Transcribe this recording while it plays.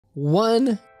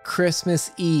One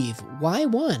Christmas Eve. Why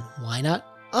one? Why not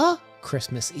a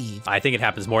Christmas Eve? I think it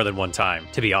happens more than one time,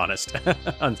 to be honest.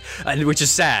 Which is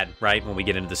sad, right? When we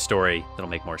get into the story, it'll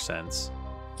make more sense.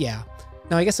 Yeah.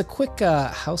 Now, I guess a quick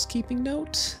housekeeping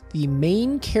note. The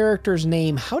main character's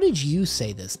name, how did you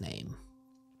say this name?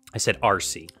 I said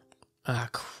Arcee. Ah,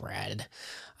 crud.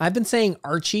 I've been saying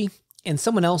Archie, and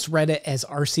someone else read it as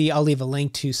Arcee. I'll leave a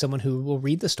link to someone who will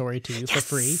read the story to you for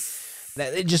free.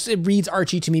 It reads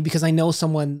Archie to me because I know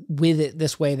someone with it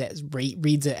this way that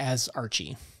reads it as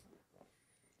Archie.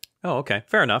 Oh, okay.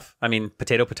 Fair enough. I mean,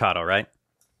 potato, right?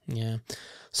 Yeah.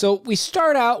 So we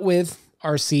start out with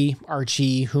Arcee,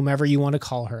 Archie, whomever you want to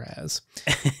call her as.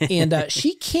 And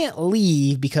she can't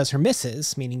leave because her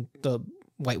missus, meaning the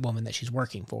white woman that she's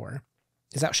working for,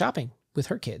 is out shopping with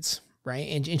her kids, right?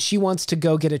 And she wants to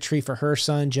go get a tree for her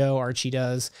son, Joe. Archie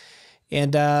does.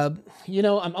 And, you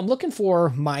know, I'm looking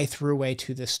for my throughway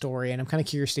to this story, and I'm kind of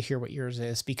curious to hear what yours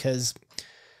is, because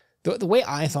the way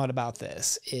I thought about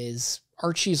this is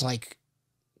Archie's like,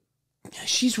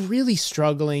 she's really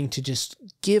struggling to just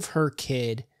give her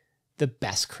kid the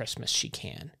best Christmas she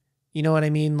can. You know what I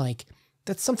mean? Like,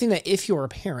 that's something that if you're a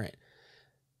parent,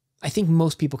 I think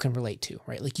most people can relate to,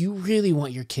 right? Like, you really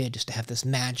want your kid just to have this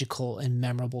magical and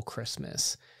memorable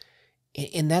Christmas.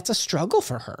 And that's a struggle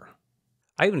for her.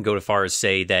 I even go as far as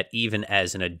say that even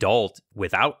as an adult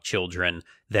without children,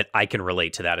 that I can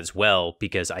relate to that as well,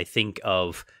 because I think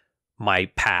of my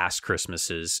past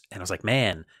Christmases and I was like,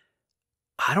 man,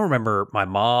 I don't remember my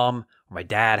mom or my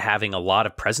dad having a lot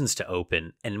of presents to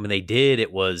open. And when they did,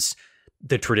 it was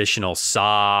the traditional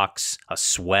socks, a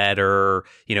sweater,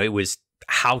 you know, it was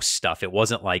house stuff. It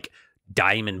wasn't like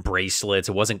diamond bracelets.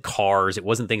 It wasn't cars. It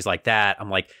wasn't things like that.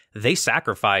 I'm like, they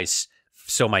sacrifice.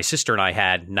 So my sister and I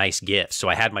had nice gifts. So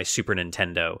I had my Super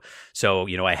Nintendo. So,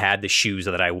 you know, I had the shoes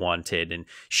that I wanted, and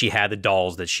she had the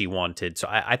dolls that she wanted. So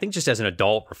I think just as an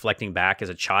adult, reflecting back as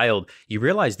a child, you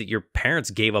realize that your parents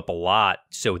gave up a lot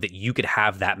so that you could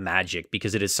have that magic,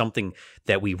 because it is something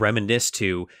that we reminisce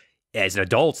to as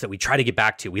adults, that we try to get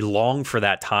back to. We long for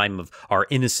that time of our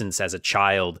innocence as a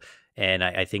child. And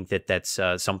I think that that's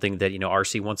something that, you know,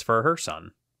 Arcee wants for her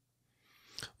son.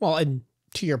 Well, and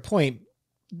to your point,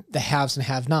 the haves and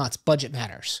have-nots, budget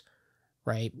matters,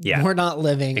 right? Yeah, we're not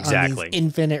living on these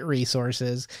infinite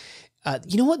resources.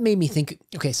 You know what made me think?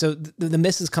 Okay, so the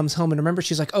missus comes home, and remember,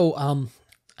 she's like, "Oh,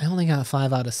 I only got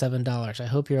 $5 out of $7. I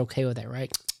hope you're okay with that,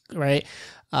 right? Right?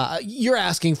 You're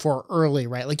asking for early,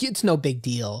 right? Like, it's no big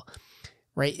deal,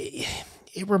 right?"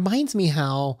 It reminds me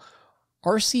how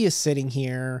Arcee is sitting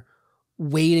here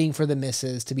waiting for the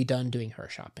missus to be done doing her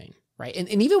shopping. Right.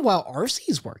 And even while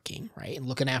Arcee's working, right, and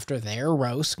looking after their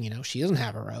roast, you know, she doesn't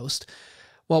have a roast.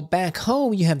 Well, back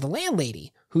home, you have the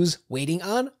landlady who's waiting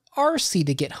on Arcee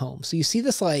to get home. So you see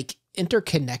this like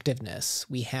interconnectedness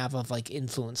we have of like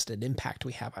influence and impact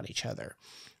we have on each other.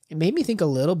 It made me think a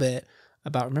little bit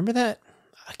about, remember that?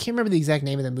 I can't remember the exact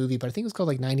name of the movie, but I think it was called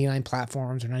like 99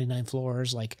 Platforms or 99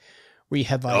 Floors, like where you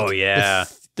had like, oh, yeah,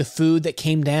 the food that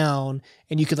came down,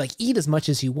 and you could like eat as much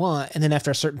as you want. And then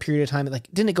after a certain period of time, it like,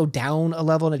 didn't it go down a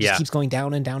level, and it just keeps going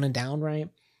down and down and down, right?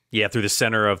 Yeah, through the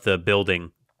center of the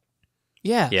building.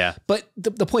 Yeah. Yeah. But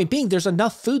the point being, there's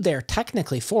enough food there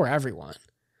technically for everyone.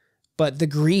 But the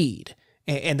greed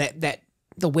and that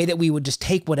the way that we would just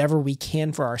take whatever we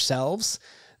can for ourselves,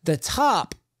 the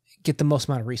top get the most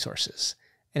amount of resources.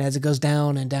 And as it goes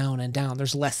down and down and down,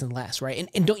 there's less and less, right?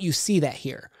 And don't you see that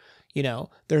here? You know,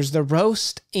 there's the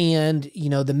roast, and, you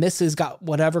know, the missus got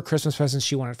whatever Christmas presents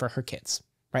she wanted for her kids,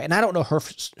 right? And I don't know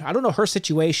her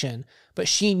situation, but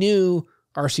she knew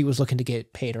Arcee was looking to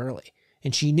get paid early,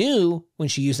 and she knew when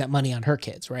she used that money on her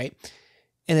kids, right?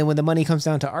 And then when the money comes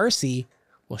down to Arcee,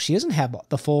 well, she doesn't have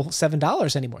the full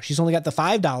 $7 anymore. She's only got the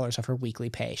 $5 of her weekly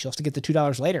pay. She'll have to get the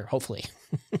 $2 later, hopefully,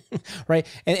 right?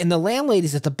 And the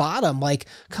landlady's at the bottom, like,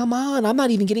 come on, I'm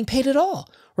not even getting paid at all,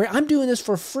 right? I'm doing this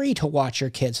for free to watch your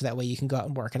kids so that way you can go out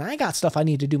and work. And I got stuff I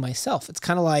need to do myself. It's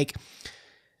kind of like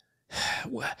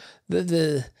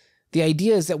the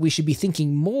idea is that we should be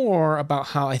thinking more about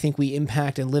how I think we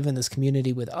impact and live in this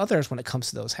community with others when it comes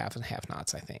to those have and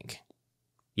have-nots, I think.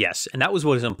 Yes, and that was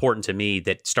what was important to me,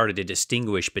 that started to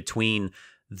distinguish between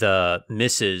the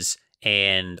missus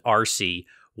and Arcee,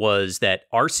 was that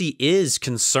Arcee is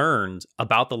concerned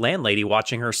about the landlady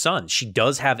watching her son. She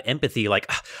does have empathy,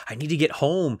 like, I need to get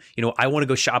home. You know, I want to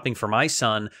go shopping for my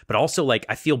son, but also like,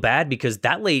 I feel bad because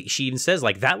that lady, she even says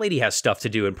like, that lady has stuff to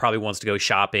do and probably wants to go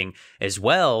shopping as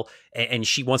well. And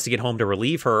she wants to get home to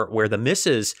relieve her, where the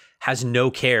missus has no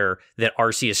care that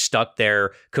Arcee is stuck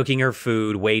there cooking her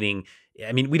food, waiting.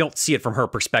 I mean, we don't see it from her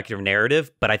perspective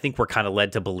narrative, but I think we're kind of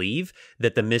led to believe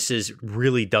that the missus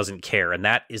really doesn't care. And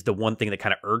that is the one thing that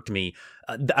kind of irked me.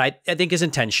 I think is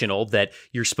intentional, that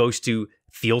you're supposed to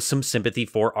feel some sympathy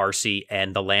for Arcee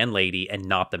and the landlady and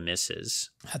not the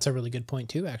missus. That's a really good point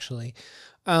too, actually.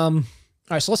 All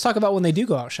right, so let's talk about when they do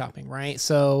go out shopping, right?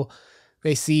 So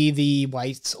they see the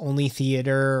whites only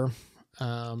theater.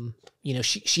 You know,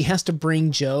 she has to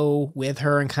bring Joe with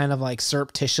her and kind of like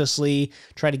surreptitiously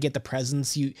try to get the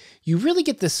presents. You really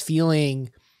get this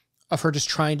feeling of her just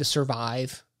trying to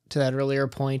survive, to that earlier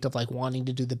point of like wanting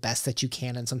to do the best that you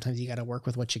can, and sometimes you got to work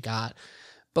with what you got.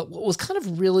 But what was kind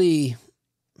of really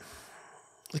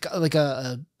like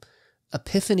a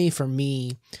epiphany for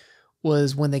me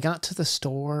was when they got to the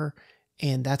store,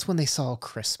 and that's when they saw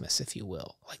Christmas, if you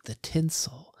will, like the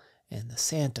tinsel and the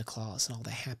Santa Claus and all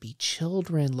the happy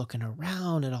children looking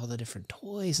around at all the different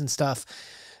toys and stuff.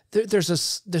 There's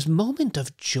this moment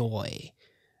of joy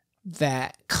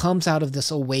that comes out of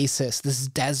this oasis, this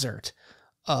desert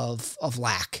of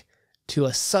lack, to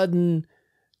a sudden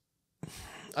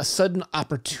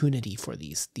opportunity for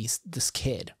this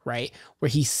kid, right? Where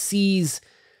he sees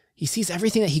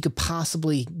everything that he could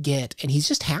possibly get, and he's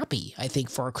just happy, I think,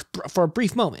 for a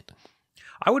brief moment.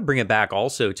 I would bring it back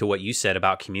also to what you said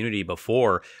about community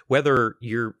before. Whether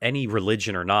you're any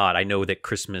religion or not, I know that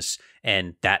Christmas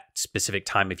and that specific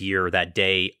time of year, that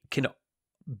day, can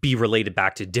be related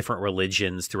back to different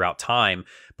religions throughout time.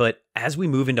 But as we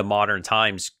move into modern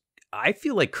times, I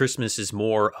feel like Christmas is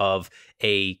more of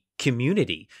a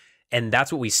community. And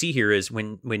that's what we see here is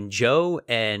when Joe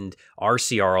and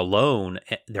Arcee are alone,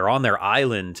 they're on their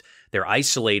island, they're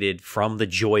isolated from the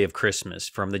joy of Christmas,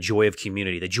 from the joy of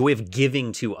community, the joy of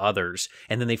giving to others.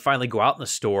 And then they finally go out in the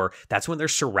store. That's when they're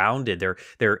surrounded.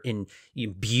 They're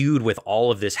imbued with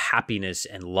all of this happiness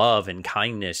and love and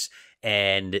kindness.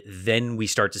 And then we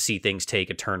start to see things take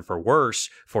a turn for worse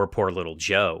for poor little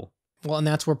Joe. Well, and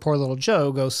that's where poor little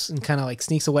Joe goes and kind of like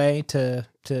sneaks away to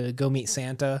go meet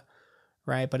Santa,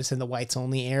 right? But it's in the whites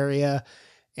only area.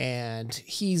 And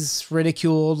he's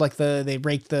ridiculed, like they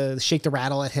shake the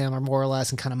rattle at him, or more or less,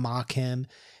 and kind of mock him,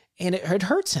 and it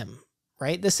hurts him,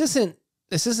 right? This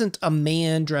isn't a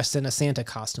man dressed in a Santa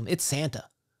costume. It's Santa,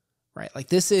 right? Like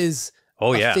this is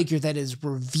a figure that is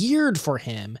revered for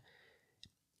him,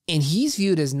 and he's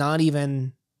viewed as not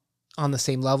even on the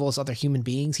same level as other human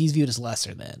beings. He's viewed as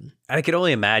lesser than. I can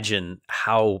only imagine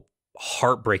how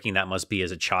heartbreaking that must be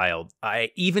as a child.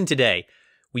 Even today,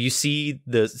 when you see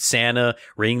the Santa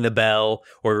ring the bell,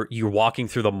 or you're walking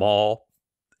through the mall,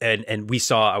 and we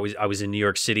saw, I was in New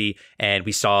York City, and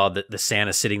we saw the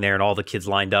Santa sitting there and all the kids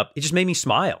lined up. It just made me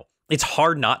smile. It's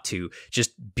hard not to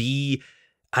just be,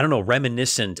 I don't know,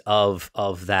 reminiscent of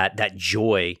that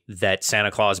joy that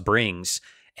Santa Claus brings,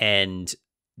 and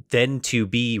then to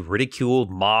be ridiculed,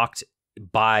 mocked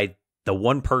by the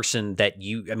one person that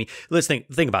let's think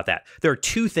about that. There are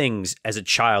two things as a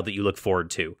child that you look forward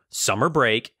to: summer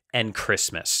break and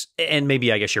Christmas, and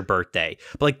maybe, I guess, your birthday.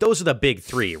 But like, those are the big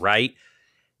three, right?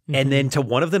 Mm-hmm. And then to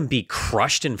one of them be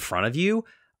crushed in front of you,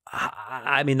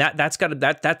 I mean, that's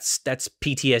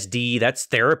PTSD. That's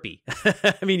therapy.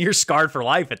 I mean, you're scarred for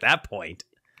life at that point.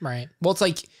 Right. Well, it's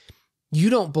like, you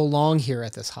don't belong here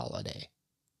at this holiday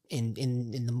in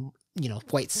the,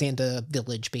 white Santa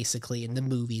village, basically, in the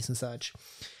movies and such.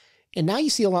 And now you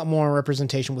see a lot more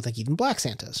representation with like even black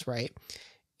Santas, right?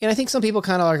 And I think some people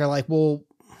kind of are like, well,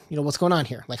 what's going on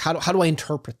here? Like, how do I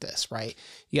interpret this, right?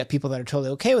 You got people that are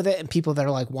totally okay with it, and people that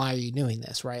are like, why are you doing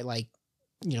this, right? Like,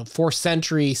 4th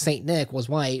century Saint Nick was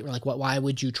white. Like, why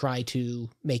would you try to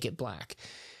make it black?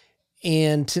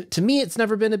 And to me, it's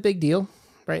never been a big deal,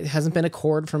 right? It hasn't been a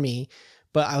chord for me.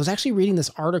 But I was actually reading this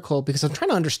article because I'm trying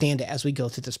to understand it as we go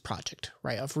through this project,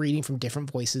 right? Of reading from different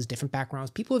voices, different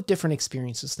backgrounds, people with different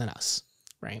experiences than us,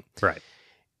 right? Right.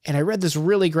 And I read this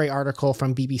really great article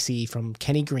from BBC from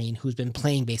Kenny Green, who's been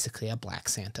playing basically a black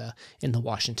Santa in the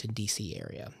Washington, D.C.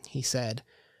 area. He said,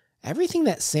 "Everything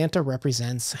that Santa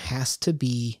represents has to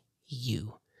be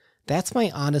you. That's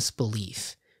my honest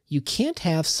belief. You can't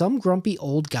have some grumpy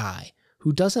old guy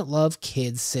who doesn't love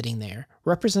kids sitting there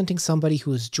representing somebody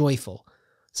who is joyful,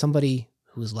 somebody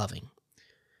who is loving."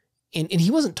 And he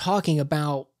wasn't talking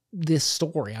about this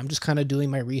story. I'm just kind of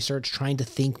doing my research, trying to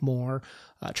think more,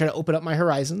 trying to open up my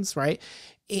horizons, right?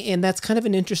 And that's kind of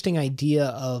an interesting idea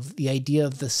of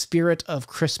the spirit of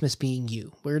Christmas being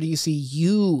you. Where do you see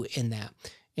you in that?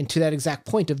 And to that exact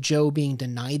point of Joe being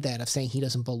denied that, of saying he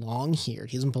doesn't belong here.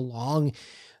 He doesn't belong.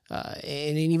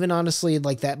 And even honestly,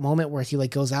 like that moment where he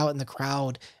like goes out in the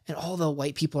crowd and all the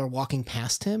white people are walking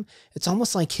past him, it's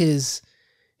almost like his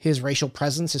racial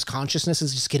presence, his consciousness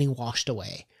is just getting washed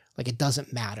away. Like, it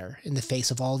doesn't matter in the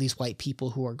face of all these white people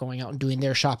who are going out and doing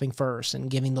their shopping first and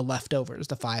giving the leftovers,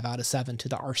 the 5 out of 7 to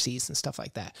the RCs and stuff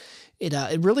like that. It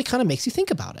really kind of makes you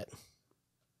think about it.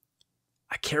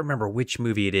 I can't remember which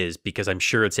movie it is because I'm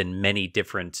sure it's in many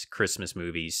different Christmas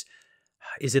movies.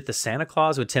 Is it the Santa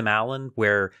Claus with Tim Allen,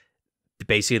 where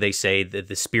basically they say that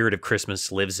the spirit of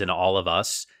Christmas lives in all of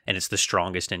us and it's the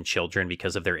strongest in children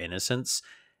because of their innocence?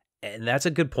 And that's a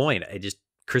good point.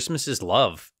 Christmas is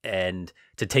love, and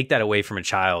to take that away from a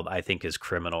child, I think, is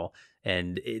criminal.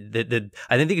 And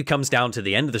I think it comes down to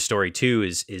the end of the story too,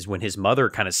 is when his mother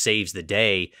kind of saves the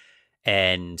day.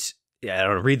 And I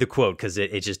don't know, read the quote because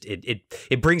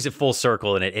it brings it full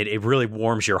circle, and it really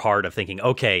warms your heart of thinking,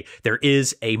 okay, there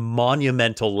is a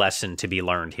monumental lesson to be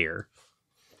learned here.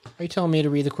 Are you telling me to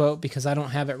read the quote? Because I don't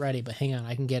have it ready, but hang on,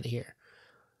 I can get it here.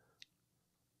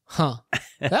 Huh.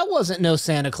 That wasn't no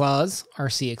Santa Claus,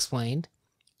 RC explained.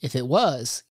 If it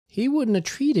was, he wouldn't have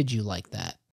treated you like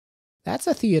that. That's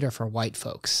a theater for white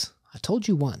folks. I told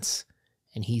you once.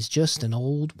 And he's just an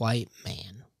old white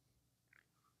man.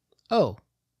 Oh,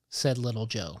 said little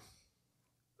Joe.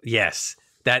 Yes.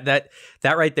 That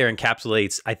right there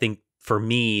encapsulates, I think, for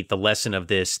me, the lesson of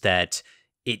this, that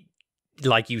it,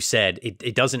 like you said,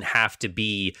 it doesn't have to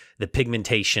be the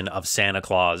pigmentation of Santa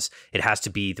Claus. It has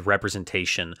to be the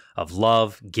representation of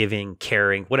love, giving,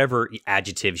 caring, whatever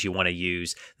adjectives you want to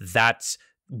use. That's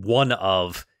one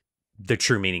of the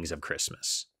true meanings of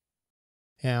Christmas.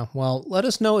 Yeah, well, let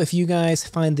us know if you guys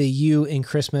find the you in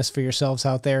Christmas for yourselves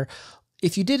out there.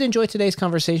 If you did enjoy today's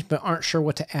conversation but aren't sure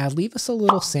what to add, leave us a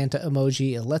little Santa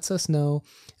emoji. It lets us know,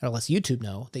 or lets YouTube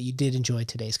know, that you did enjoy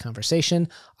today's conversation.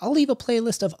 I'll leave a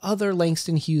playlist of other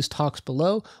Langston Hughes talks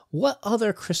below. What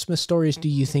other Christmas stories do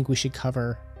you think we should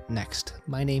cover next?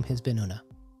 My name has been Una.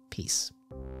 Peace.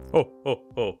 Ho, ho,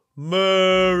 ho.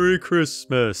 Merry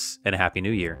Christmas and a Happy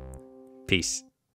New Year. Peace.